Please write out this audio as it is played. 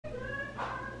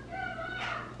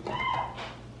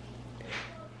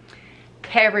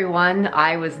Hey everyone,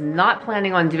 I was not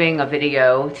planning on doing a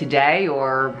video today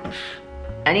or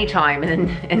anytime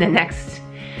in the next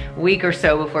week or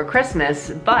so before Christmas,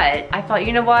 but I thought,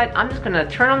 you know what, I'm just gonna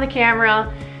turn on the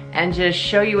camera and just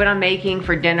show you what I'm making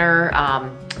for dinner.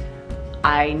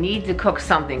 I need to cook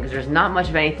something because there's not much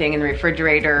of anything in the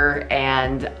refrigerator,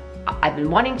 and I've been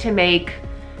wanting to make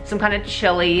some kind of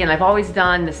chili, and I've always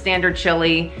done the standard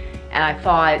chili, and I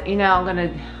thought, you know,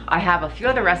 I have a few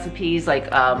other recipes like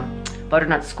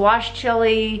butternut squash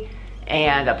chili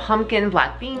and a pumpkin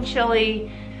black bean chili.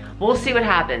 We'll see what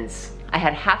happens. I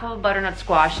had half of a butternut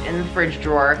squash in the fridge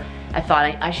drawer. I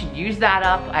thought I should use that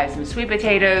up. I have some sweet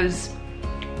potatoes.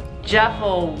 Jeff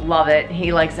will love it.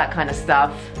 He likes that kind of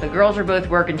stuff. The girls are both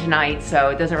working tonight, so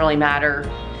it doesn't really matter,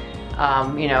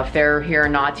 you know, if they're here or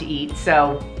not to eat.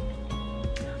 So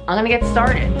I'm gonna get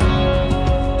started.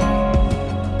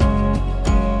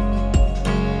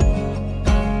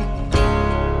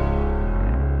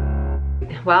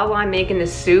 While I'm making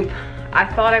this soup, I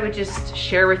thought I would just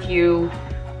share with you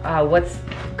what's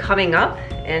coming up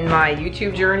in my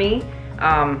YouTube journey.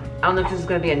 I don't know if this is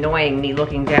gonna be annoying, me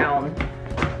looking down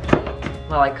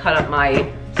while I cut up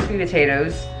my sweet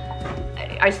potatoes.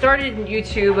 I started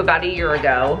YouTube about a year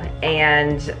ago,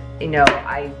 and you know,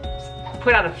 I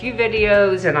put out a few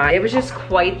videos, and it was just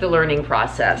quite the learning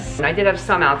process. And I did have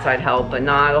some outside help, but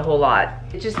not a whole lot.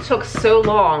 It just took so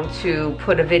long to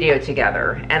put a video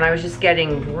together, and I was just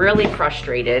getting really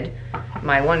frustrated.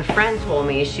 My one friend told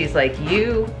me, she's like,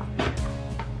 you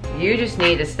just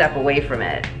need to step away from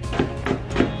it.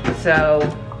 So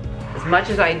as much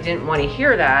as I didn't want to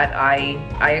hear that,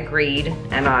 I agreed,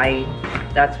 and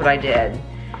that's what I did.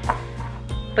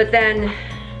 But then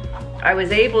I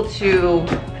was able to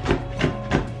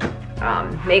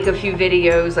make a few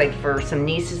videos, like for some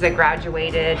nieces that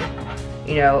graduated,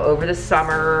 you know, over the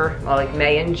summer, like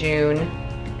May and June,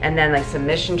 and then like some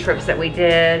mission trips that we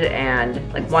did,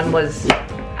 and like one was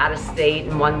out of state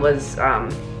and one was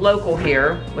local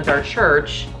here with our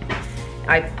church.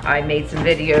 I made some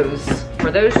videos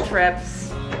for those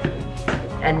trips,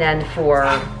 and then for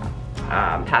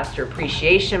Pastor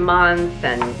Appreciation Month.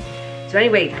 And so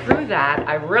anyway, through that,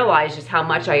 I realized just how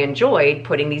much I enjoyed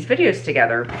putting these videos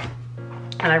together,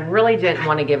 and I really didn't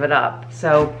want to give it up.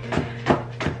 So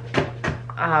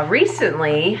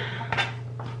recently,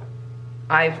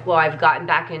 I've gotten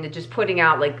back into just putting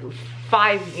out like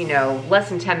 5, you know, less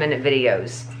than 10-minute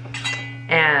videos,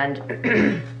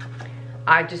 and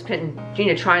I've just been, you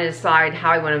know, trying to decide how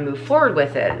I want to move forward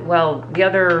with it. Well, the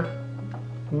other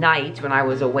night when I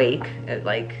was awake at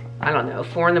like, I don't know,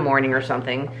 4 in the morning or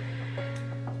something,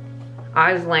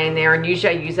 I was laying there, and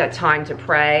usually I use that time to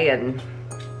pray and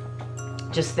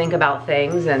just think about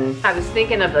things, and I was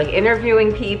thinking of like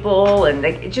interviewing people, and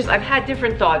like I've had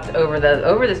different thoughts over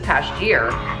this past year,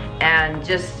 and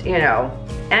just, you know,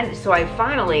 and so I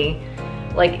finally,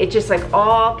 like, it just like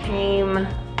all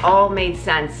made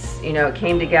sense, you know, it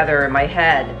came together in my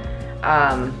head.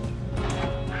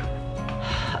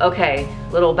 Okay,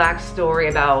 little backstory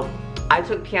about, I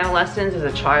took piano lessons as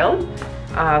a child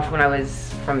when I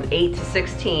was from 8 to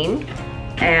 16,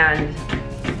 and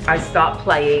I stopped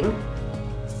playing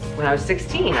when I was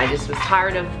 16. I just was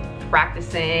tired of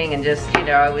practicing, and just, you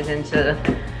know, I was into,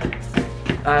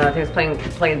 I think I was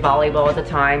playing volleyball at the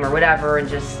time or whatever, and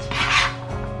just,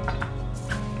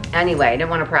 anyway, I didn't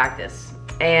want to practice.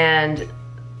 And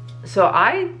so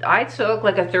I took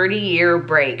like a 30-year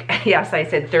break. Yes, I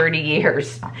said 30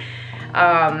 years.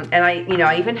 And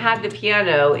I even had the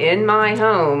piano in my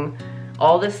home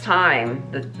all this time,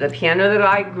 the piano that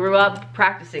I grew up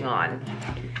practicing on.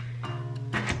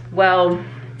 Well,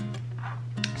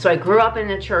 so I grew up in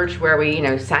a church where we, you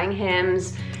know, sang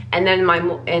hymns, and then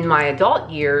in my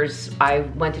adult years, I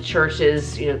went to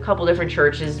churches, you know, a couple different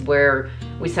churches where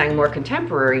we sang more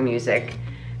contemporary music,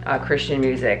 Christian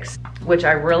music, which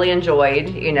I really enjoyed,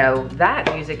 you know,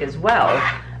 that music as well.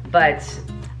 But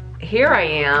here I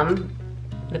am,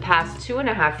 the past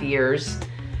 2.5 years,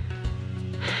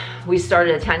 we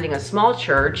started attending a small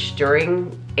church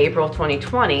during April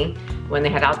 2020 when they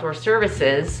had outdoor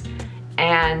services.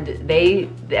 And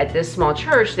at this small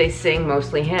church, they sing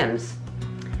mostly hymns.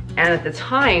 And at the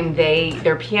time,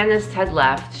 their pianist had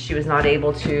left. She was not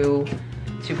able to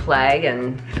play,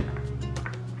 and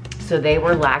so they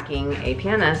were lacking a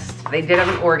pianist. They did have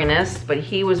an organist, but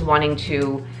he was wanting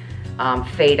to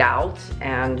fade out.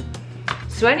 And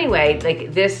so anyway,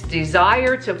 like, this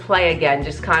desire to play again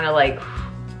just kind of like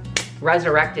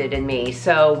resurrected in me.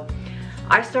 So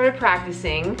I started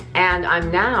practicing, and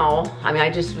I'm now, I mean, I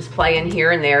just was playing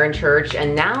here and there in church,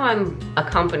 and now I'm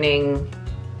accompanying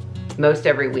most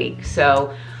every week.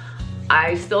 So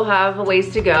I still have a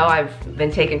ways to go. I've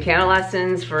been taking piano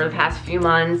lessons for the past few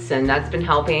months, and that's been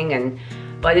helping.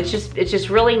 But it's just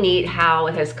really neat how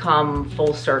it has come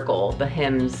full circle, the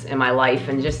hymns in my life,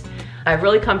 and just I've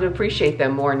really come to appreciate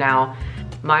them more now.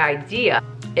 My idea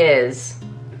is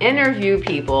interview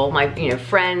people, my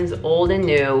friends, old and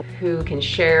new, who can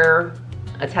share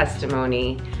a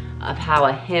testimony of how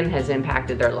a hymn has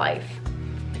impacted their life.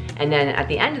 And then at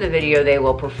the end of the video, they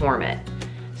will perform it.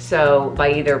 So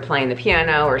by either playing the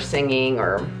piano or singing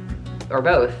or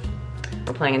both,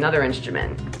 or playing another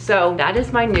instrument. So that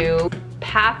is my new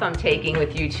path I'm taking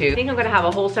with YouTube. I think I'm gonna have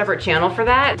a whole separate channel for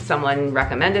that. Someone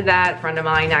recommended that, a friend of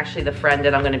mine, actually the friend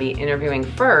that I'm gonna be interviewing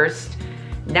first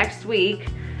next week.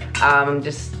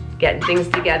 Just getting things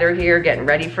together here, getting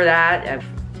ready for that.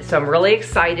 So I'm really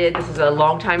excited. This is a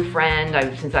longtime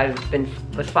friend since I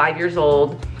was 5 years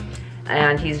old,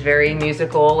 and he's very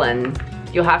musical, and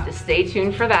you'll have to stay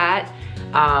tuned for that.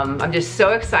 I'm just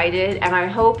so excited, and I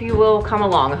hope you will come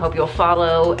along. I hope you'll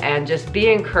follow and just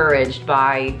be encouraged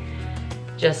by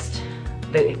just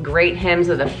the great hymns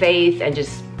of the faith and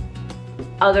just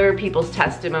other people's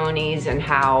testimonies and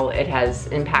how it has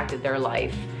impacted their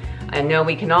life. I know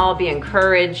we can all be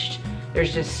encouraged.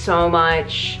 There's just so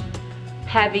much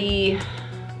heavy,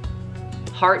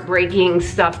 heartbreaking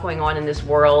stuff going on in this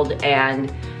world,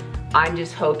 and I'm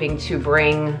just hoping to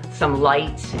bring some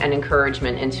light and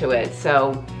encouragement into it.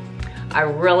 So I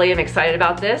really am excited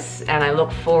about this, and I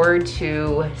look forward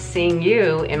to seeing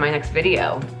you in my next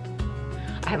video.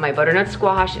 I have my butternut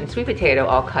squash and sweet potato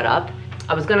all cut up.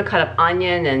 I was gonna cut up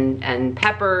onion and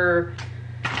pepper,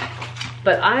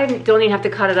 but I don't even have to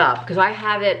cut it up because I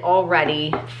have it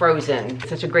already frozen. It's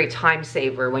such a great time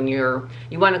saver when you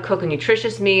want to cook a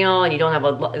nutritious meal and you don't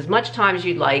have as much time as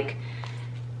you'd like.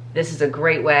 This is a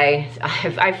great way.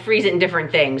 I freeze it in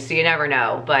different things, so you never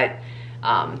know. But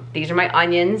these are my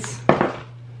onions.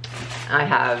 I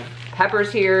have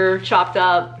peppers here chopped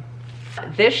up.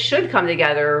 This should come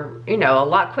together, a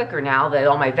lot quicker now that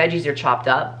all my veggies are chopped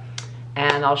up,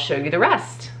 and I'll show you the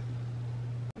rest.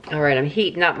 All right, I'm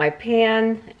heating up my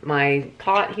pan, my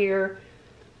pot here,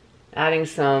 adding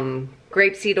some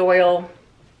grapeseed oil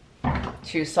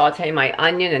to saute my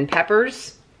onion and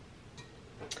peppers.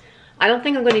 I don't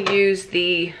think I'm going to use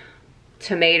the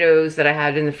tomatoes that I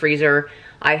had in the freezer.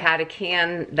 I had a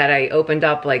can that I opened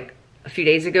up like a few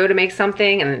days ago to make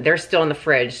something, and they're still in the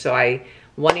fridge, so I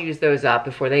want to use those up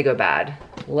before they go bad.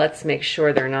 Let's make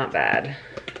sure they're not bad.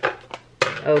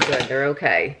 Oh good, they're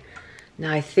okay.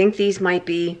 Now I think these might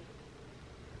be,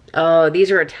 oh,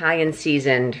 these are Italian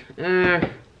seasoned. Oh,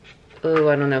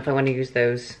 I don't know if I want to use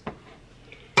those.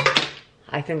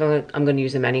 I think I'm going to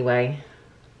use them anyway.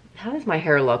 How does my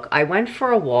hair look? I went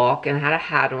for a walk and I had a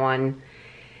hat on.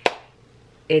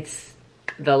 It's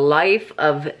the life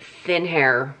of thin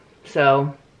hair.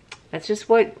 So that's just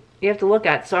what you have to look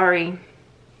at, sorry.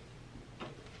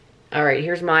 All right,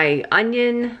 here's my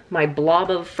onion, my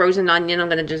blob of frozen onion. I'm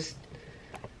gonna just,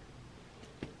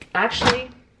 I'm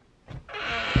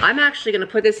actually gonna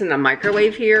put this in the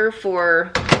microwave here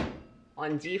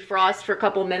on defrost for a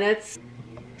couple minutes.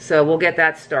 So we'll get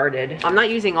that started. I'm not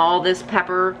using all this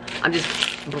pepper. I'm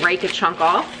just break a chunk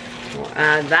off. We'll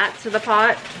add that to the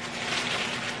pot.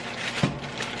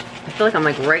 I feel like I'm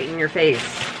like right in your face.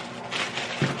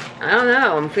 I don't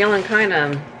know, I'm feeling kind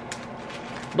of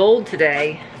bold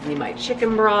today. I need my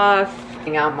chicken broth,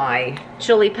 bring out my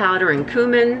chili powder and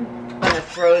cumin. I'm gonna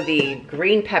throw the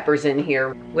green peppers in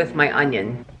here with my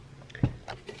onion.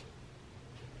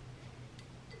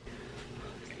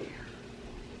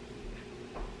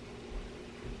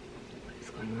 What is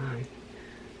going on?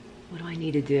 What do I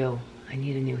need to do? I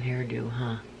need a new hairdo,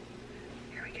 huh?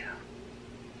 Here we go.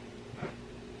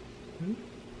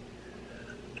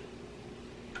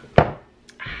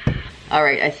 All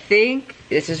right, I think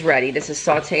this is ready. This is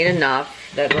sauteed enough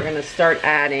that we're gonna start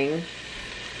adding.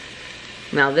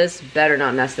 Now this better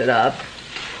not mess it up,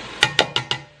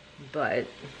 but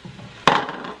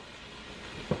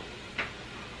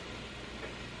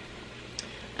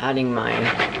adding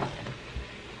my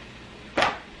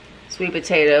sweet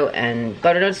potato and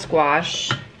butternut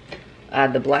squash,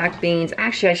 add the black beans.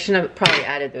 Actually, I shouldn't have probably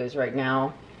added those right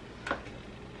now.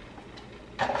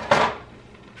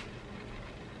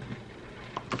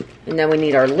 And then we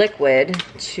need our liquid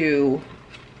to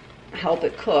help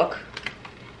it cook.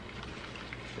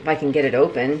 If I can get it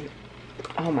open.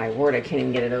 Oh my word, I can't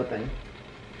even get it open.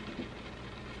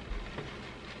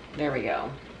 There we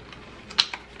go.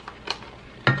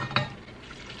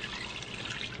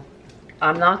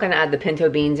 I'm not gonna add the pinto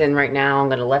beans in right now. I'm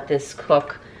gonna let this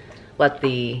cook. Let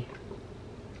the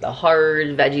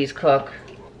hard veggies cook.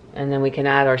 And then we can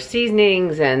add our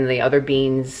seasonings and the other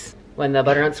beans when the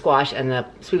butternut squash and the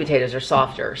sweet potatoes are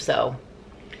softer. So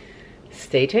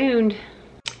stay tuned.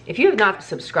 If you have not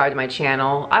subscribed to my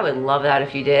channel, I would love that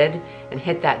if you did, and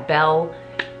hit that bell,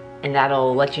 and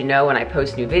that'll let you know when I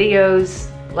post new videos.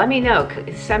 Let me know,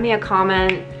 send me a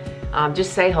comment,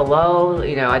 just say hello.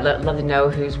 You know, I'd love to know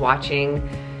who's watching.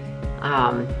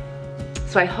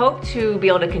 So I hope to be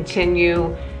able to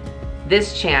continue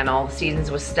this channel, Seasons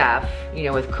with Steph, you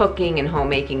know, with cooking and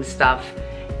homemaking stuff,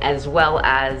 as well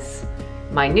as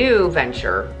my new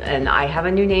venture. And I have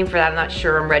a new name for that. I'm not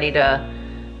sure I'm ready to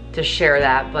share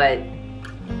that, but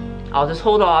I'll just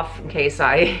hold off in case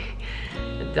I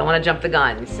don't want to jump the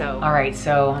gun. So, all right,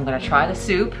 so I'm gonna try the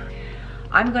soup.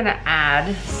 I'm gonna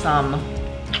add some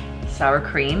sour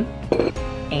cream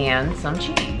and some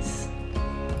cheese.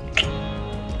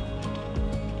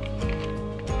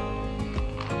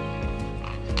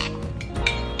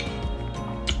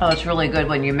 Oh, it's really good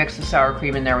when you mix the sour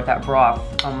cream in there with that broth.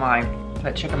 Oh my,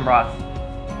 that chicken broth.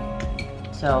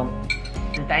 So,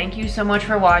 thank you so much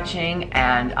for watching,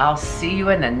 and I'll see you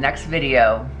in the next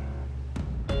video.